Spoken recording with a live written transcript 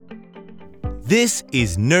This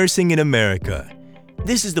is Nursing in America.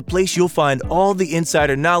 This is the place you'll find all the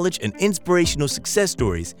insider knowledge and inspirational success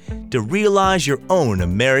stories to realize your own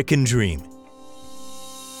American dream.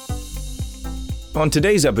 On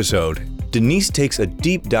today's episode, Denise takes a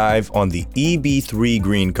deep dive on the EB-3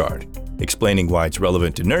 green card, explaining why it's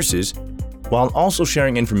relevant to nurses, while also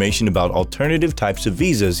sharing information about alternative types of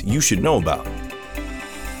visas you should know about.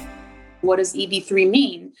 What does EB-3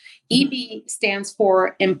 mean? EB stands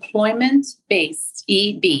for employment-based,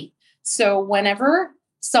 EB. So whenever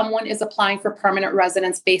someone is applying for permanent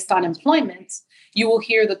residence based on employment, you will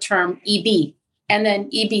hear the term EB. And then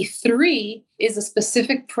EB-3 is a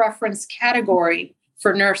specific preference category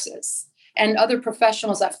for nurses and other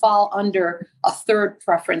professionals that fall under a third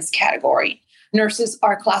preference category. Nurses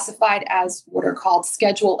are classified as what are called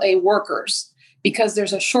Schedule A workers. Because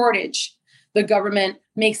there's a shortage, the government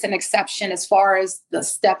makes an exception as far as the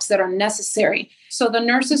steps that are necessary. So the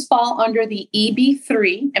nurses fall under the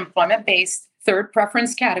EB-3, employment-based third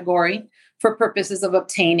preference category, for purposes of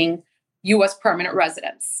obtaining U.S. permanent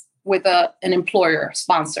residence with an employer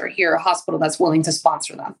sponsor here, a hospital that's willing to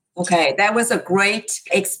sponsor them. Okay, that was a great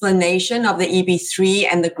explanation of the EB-3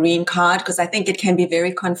 and the green card, because I think it can be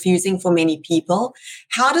very confusing for many people.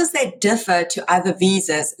 How does that differ to other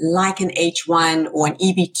visas like an H-1 or an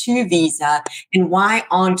EB-2 visa? And why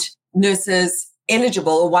aren't nurses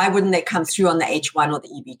eligible, or why wouldn't they come through on the H-1 or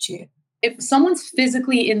the EB-2? If someone's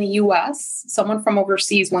physically in the U.S., someone from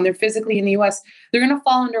overseas, when they're physically in the U.S., they're going to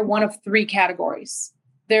fall under one of three categories.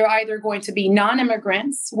 They're either going to be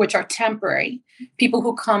non-immigrants, which are temporary, people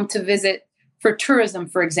who come to visit for tourism,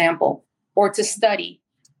 for example, or to study.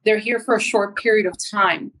 They're here for a short period of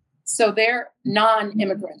time. So they're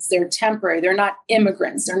non-immigrants. They're temporary. They're not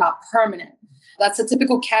immigrants. They're not permanent. That's a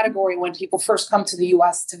typical category when people first come to the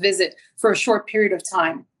U.S. to visit for a short period of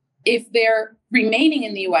time. If they're remaining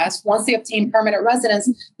in the U.S., once they obtain permanent residence,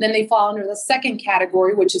 then they fall under the second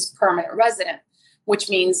category, which is permanent resident, which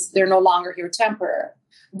means they're no longer here temporary.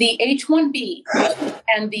 The H-1B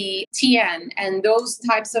and the TN and those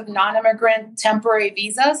types of non-immigrant temporary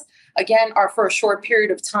visas, again, are for a short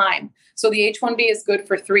period of time. So the H-1B is good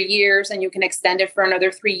for 3 years, and you can extend it for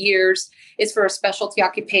another 3 years. It's for a specialty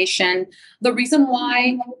occupation. The reason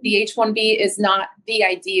why the H-1B is not the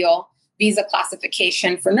ideal visa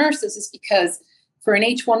classification for nurses is because for an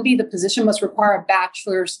H-1B, the position must require a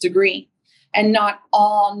bachelor's degree, and not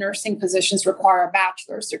all nursing positions require a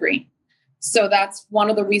bachelor's degree. So that's one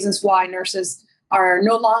of the reasons why nurses are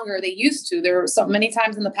no longer, they used to. There were so many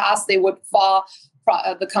times in the past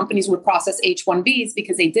the companies would process H-1Bs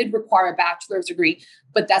because they did require a bachelor's degree,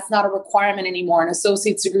 but that's not a requirement anymore. An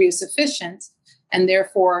associate's degree is sufficient, and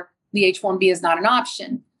therefore the H-1B is not an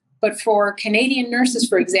option. But for Canadian nurses,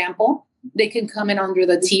 for example, they can come in under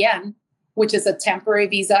the TN, which is a temporary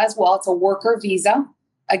visa as well. It's a worker visa.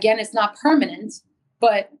 Again, it's not permanent,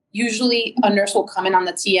 but usually a nurse will come in on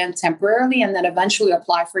the TN temporarily and then eventually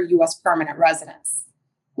apply for U.S. permanent residence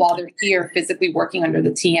while they're here physically working under the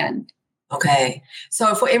TN. Okay.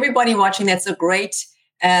 So for everybody watching, that's a great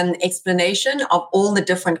explanation of all the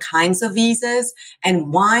different kinds of visas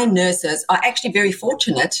and why nurses are actually very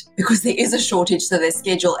fortunate because there is a shortage. So they're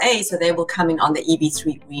Schedule A, so they will come in on the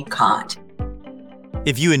EB-3 green card.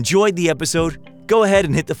 If you enjoyed the episode, go ahead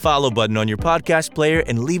and hit the follow button on your podcast player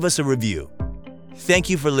and leave us a review. Thank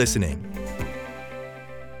you for listening.